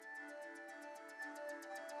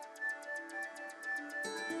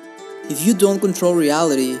If you don't control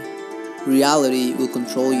reality, reality will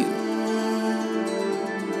control you.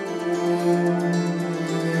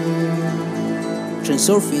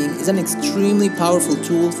 Transurfing is an extremely powerful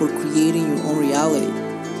tool for creating your own reality.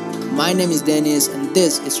 My name is Dennis, and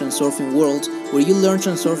this is Transurfing World, where you learn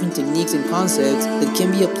transurfing techniques and concepts that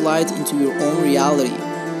can be applied into your own reality.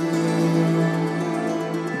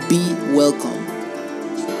 Be welcome.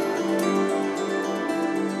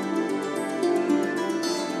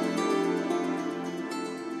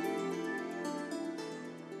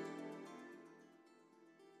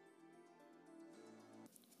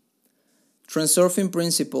 Transurfing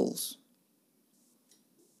principles.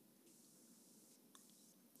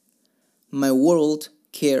 My world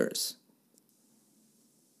cares.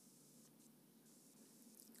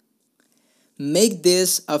 Make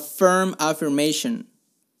this a firm affirmation.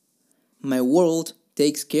 My world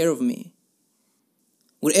takes care of me.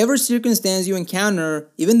 Whatever circumstance you encounter,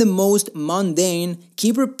 even the most mundane,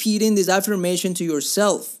 keep repeating this affirmation to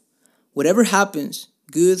yourself. Whatever happens,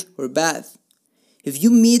 good or bad. If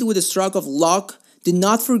you meet with a stroke of luck, do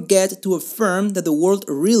not forget to affirm that the world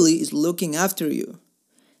really is looking after you.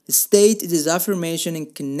 State this affirmation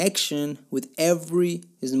in connection with every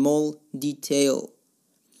small detail.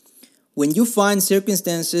 When you find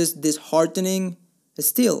circumstances disheartening,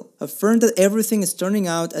 still affirm that everything is turning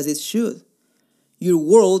out as it should. Your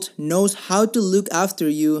world knows how to look after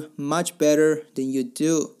you much better than you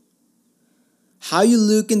do. How you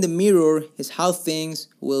look in the mirror is how things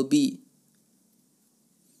will be.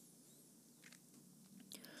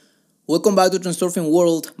 Welcome back to Transurfing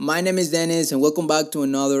World. My name is Dennis and welcome back to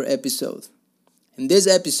another episode. In this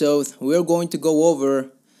episode, we are going to go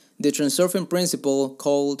over the Transurfing principle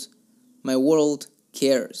called My World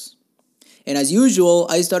Cares. And as usual,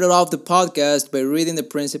 I started off the podcast by reading the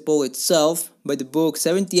principle itself by the book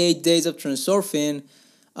 78 Days of Transurfing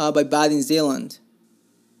by Badin Zeeland.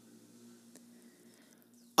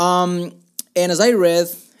 And as I read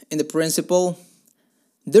in the principle,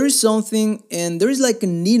 there is something, and there is like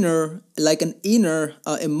an inner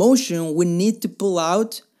emotion we need to pull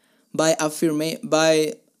out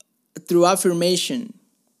through affirmation.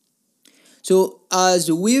 So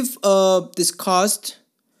as we've discussed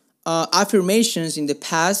affirmations in the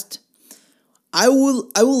past, I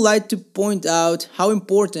would like to point out how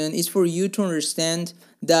important it is for you to understand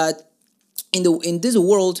that in this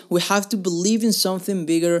world we have to believe in something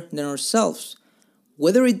bigger than ourselves,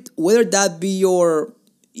 whether that be your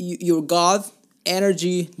God,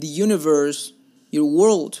 energy, the universe, your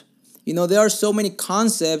world. You know, there are so many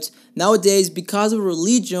concepts. Nowadays, because of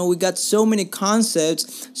religion, we got so many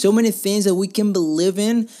concepts, so many things that we can believe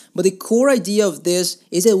in. But the core idea of this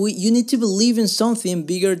is that you need to believe in something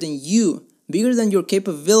bigger than you, bigger than your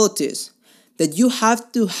capabilities. That you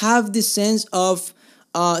have to have this sense of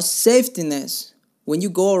safetyness when you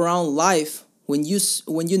go around life, when you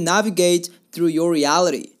navigate through your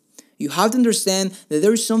reality. You have to understand that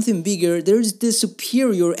there is something bigger, there is this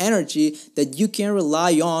superior energy that you can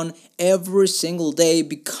rely on every single day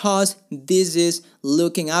because this is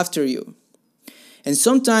looking after you. And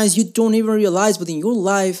sometimes you don't even realize, but in your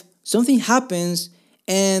life, something happens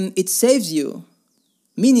and it saves you.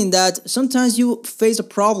 Meaning that sometimes you face a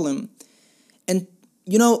problem and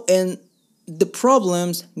the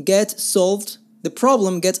problem gets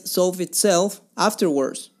solved itself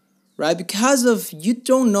afterwards. Right? Because of you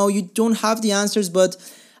don't know, you don't have the answers, but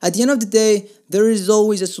at the end of the day, there is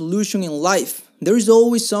always a solution in life. There is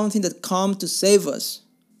always something that comes to save us.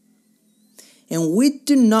 And we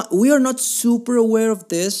are not super aware of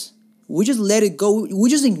this. We just let it go. We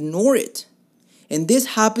just ignore it. And this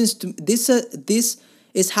has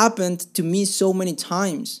happened to me so many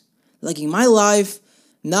times. Like in my life,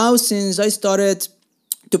 now since I started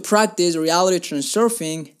to practice reality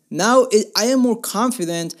transurfing, now I am more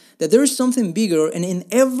confident that there is something bigger, and in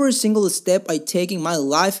every single step I take in my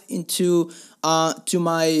life into to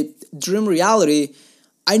my dream reality,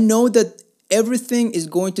 I know that everything is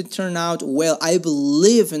going to turn out well. I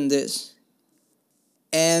believe in this,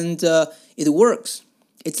 and it works.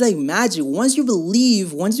 It's like magic. Once you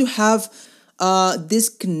believe, once you have this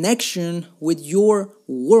connection with your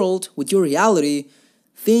world, with your reality,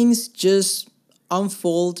 things just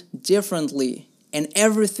unfold differently. And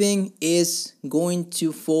everything is going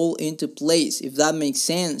to fall into place, if that makes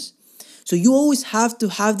sense. So you always have to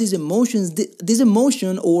have these emotions, this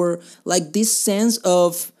emotion, or like this sense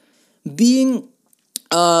of being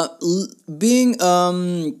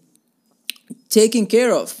taken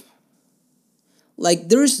care of. Like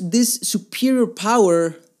there's this superior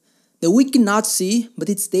power that we cannot see, but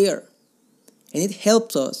it's there. and it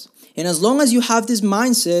helps us. And as long as you have this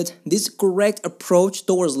mindset, this correct approach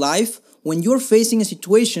towards life, when you're facing a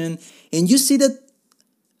situation and you see that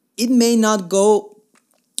it may not go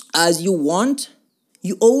as you want,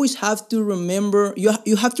 you always have to remember,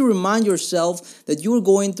 you have to remind yourself that you are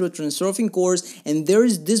going through a transurfing course and there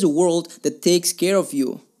is this world that takes care of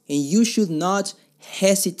you. And you should not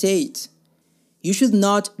hesitate. You should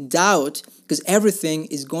not doubt, because everything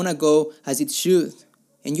is gonna go as it should.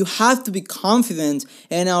 And you have to be confident.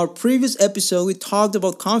 In our previous episode, we talked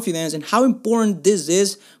about confidence and how important this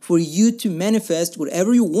is for you to manifest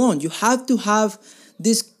whatever you want. You have to have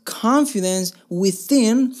this confidence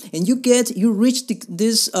within, and you reach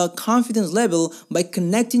this confidence level by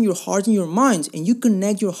connecting your heart and your mind. And you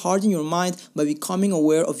connect your heart and your mind by becoming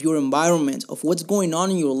aware of your environment, of what's going on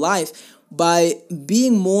in your life, by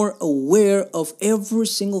being more aware of every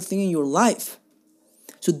single thing in your life.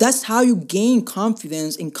 So that's how you gain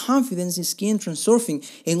confidence, and confidence is key in transurfing.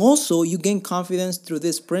 And also you gain confidence through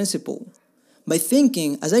this principle. By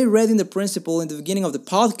thinking, as I read in the principle in the beginning of the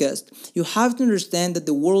podcast, you have to understand that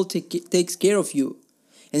the world takes care of you.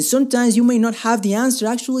 And sometimes you may not have the answer.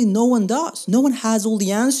 Actually, no one does. No one has all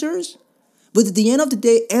the answers. But at the end of the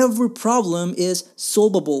day, every problem is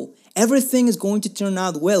solvable. Everything is going to turn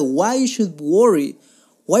out well. Why you should worry?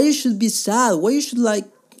 Why you should be sad? Why you should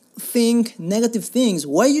think negative things?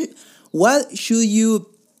 Why should you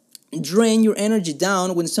drain your energy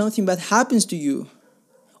down when something bad happens to you?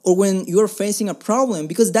 Or when you're facing a problem,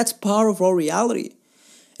 because that's part of our reality.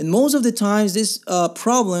 And most of the times, these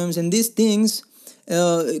problems and these things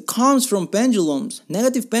comes from pendulums,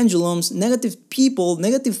 negative people,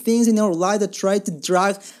 negative things in our life that try to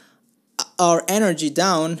drag our energy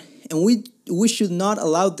down, and we should not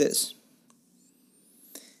allow this.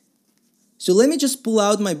 So let me just pull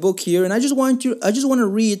out my book here, and I just want to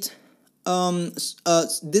read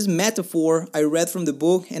this metaphor I read from the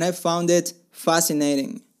book, and I found it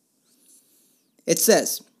fascinating. It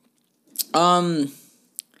says, adding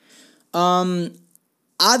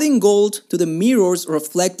gold to the mirror's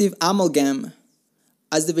reflective amalgam,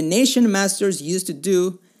 as the Venetian masters used to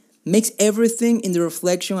do, makes everything in the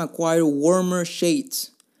reflection acquire warmer shades.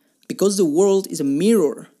 Because the world is a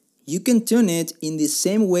mirror, you can tune it in the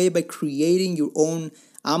same way by creating your own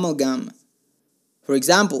amalgam. For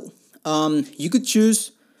example, you could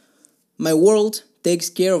choose, my world takes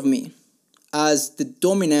care of me, as the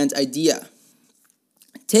dominant idea.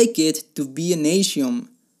 Take it to be an axiom,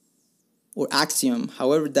 or axiom,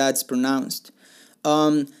 however that's pronounced.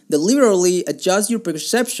 Deliberately adjust your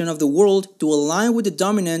perception of the world to align with the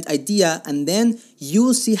dominant idea, and then you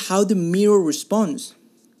will see how the mirror responds.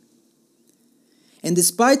 And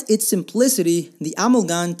despite its simplicity, the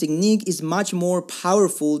amalgam technique is much more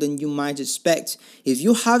powerful than you might expect. If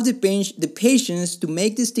you have the patience to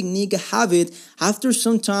make this technique a habit, after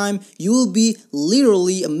some time, you will be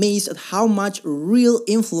literally amazed at how much real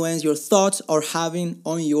influence your thoughts are having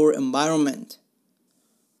on your environment.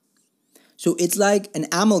 So it's like an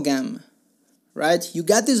amalgam, right? You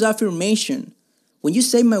got this affirmation. When you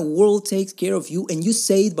say my world takes care of you, and you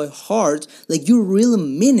say it by heart, like you really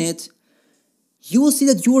mean it, you will see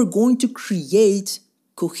that you are going to create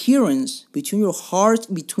coherence between your heart,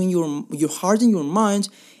 between your heart and your mind,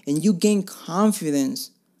 and you gain confidence.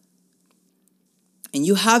 And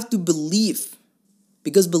you have to believe,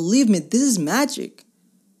 because believe me, this is magic.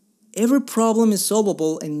 Every problem is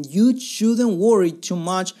solvable, and you shouldn't worry too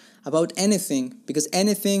much about anything, because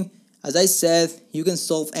anything, as I said, you can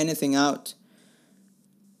solve anything out.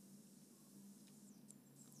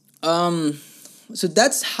 So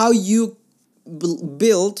that's how you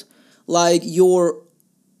build like your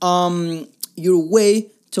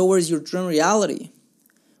way towards your dream reality.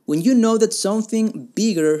 When you know that something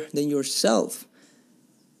bigger than yourself,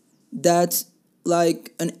 that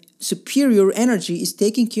like an superior energy is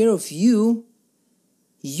taking care of you,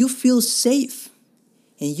 you feel safe,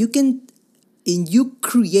 and you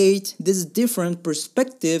create this different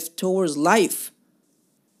perspective towards life.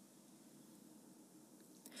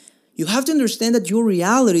 You have to understand that your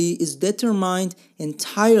reality is determined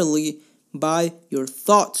entirely by your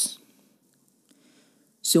thoughts.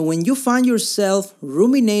 So when you find yourself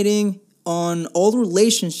ruminating on old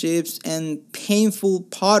relationships and painful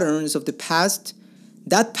patterns of the past,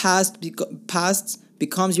 that past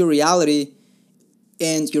becomes your reality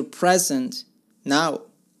and your present now.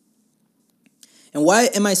 And why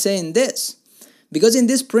am I saying this? Because in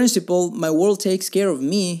this principle, my world takes care of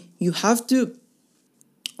me, you have to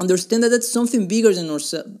understand that that's something bigger than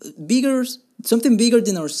something bigger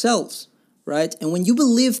than ourselves, right? And when you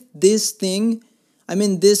believe this thing,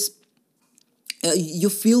 you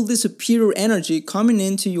feel this superior energy coming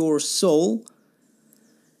into your soul,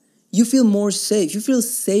 you feel more safe. You feel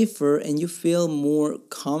safer and you feel more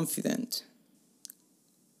confident.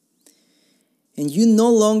 And you no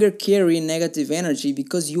longer carry negative energy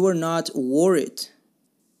because you are not worried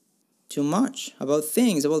too much about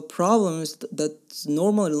things, about problems that's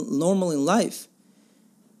normal in life.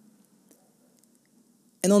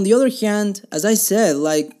 And on the other hand, as I said,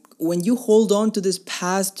 like when you hold on to these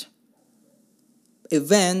past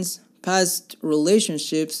events, past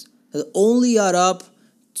relationships that only add up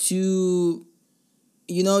to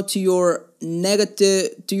your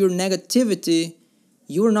negativity,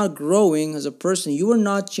 you are not growing as a person. You are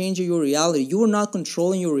not changing your reality. You are not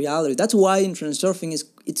controlling your reality. That's why in transurfing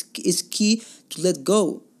it's key to let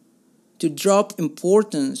go, to drop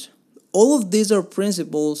importance. All of these are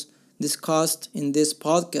principles discussed in this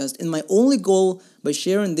podcast. And my only goal by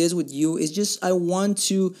sharing this with you is just I want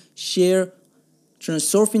to share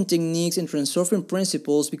transurfing techniques and transurfing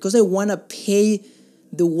principles because I want to pay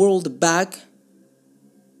the world back.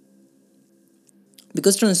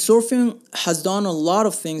 Because transurfing has done a lot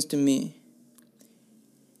of things to me.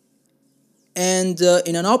 And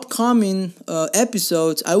in an upcoming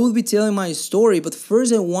episode, I will be telling my story. But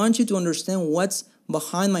first, I want you to understand what's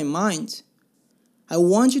behind my mind. I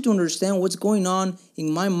want you to understand what's going on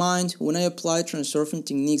in my mind when I apply transurfing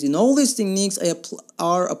techniques. And all these techniques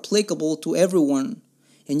are applicable to everyone.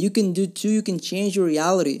 And you can do too. You can change your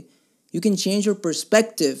reality. You can change your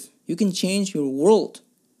perspective. You can change your world.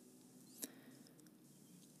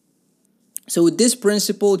 So with this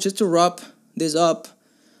principle, just to wrap this up,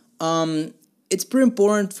 it's pretty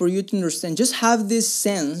important for you to understand. Just have this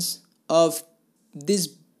sense of this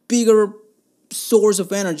bigger source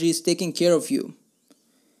of energy is taking care of you.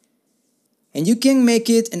 And you can make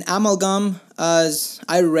it an amalgam, as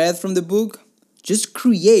I read from the book. Just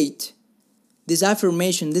create this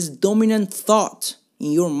affirmation, this dominant thought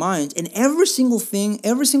in your mind. And every single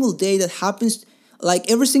day that happens,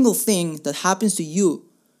 like every single thing that happens to you,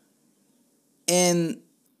 and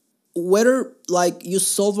whether like you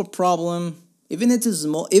solve a problem, even if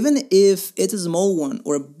it's a small one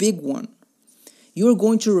or a big one, you are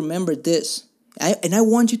going to remember this. I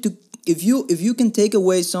want you to, if you can take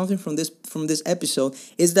away something from this episode,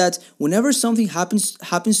 is that whenever something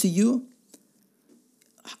happens to you,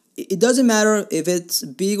 it doesn't matter if it's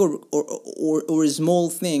big or a small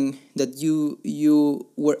thing that you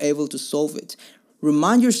were able to solve it.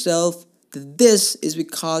 Remind yourself that this is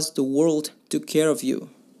because the world took care of you.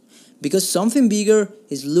 Because something bigger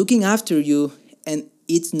is looking after you and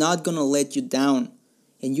it's not gonna let you down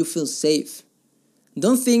and you feel safe.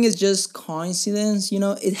 Don't think it's just coincidence,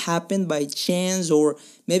 it happened by chance, or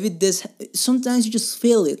maybe sometimes you just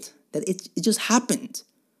feel it, that it just happened.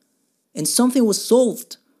 And something was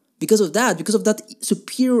solved because of that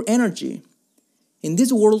superior energy. In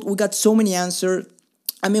this world, we got so many answers.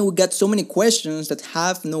 We got so many questions that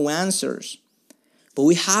have no answers. But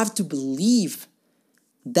we have to believe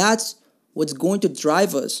that's what's going to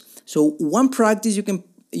drive us. So one practice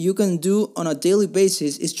you can do on a daily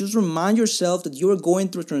basis is just remind yourself that you are going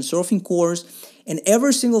through a transurfing course, and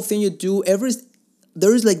every single thing you do,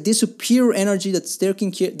 there is like this superior energy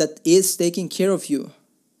that is taking care of you,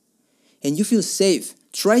 and you feel safe.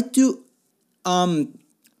 Try to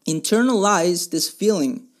internalize this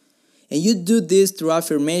feeling. And you do this through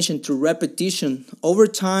affirmation, through repetition. Over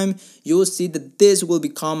time, you will see that this will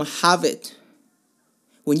become a habit.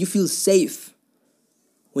 When you feel safe,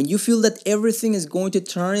 when you feel that everything is going to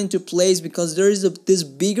turn into place because there is this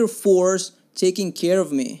bigger force taking care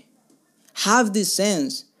of me. Have this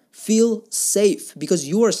sense. Feel safe because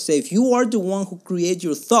you are safe. You are the one who creates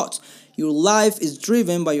your thoughts. Your life is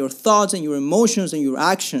driven by your thoughts and your emotions and your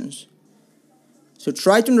actions. So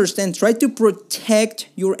try to understand, try to protect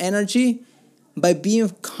your energy by being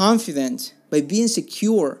confident, by being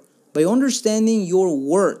secure, by understanding your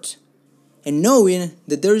worth, and knowing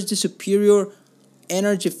that there is the superior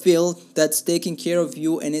energy field that's taking care of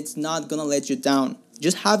you and it's not gonna let you down.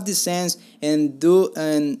 Just have this sense and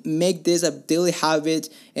make this a daily habit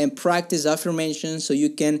and practice affirmations so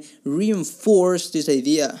you can reinforce this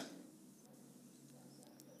idea.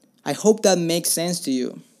 I hope that makes sense to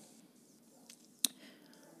you.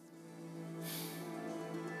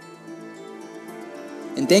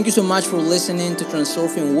 And thank you so much for listening to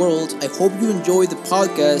Transurfing World. I hope you enjoyed the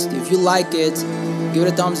podcast. If you like it, give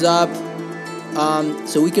it a thumbs up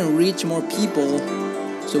so we can reach more people,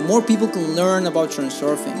 so more people can learn about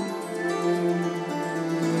transurfing.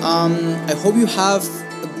 I hope you have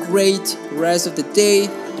a great rest of the day,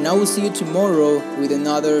 and I will see you tomorrow with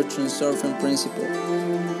another transurfing principle.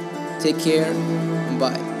 Take care and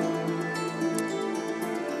bye.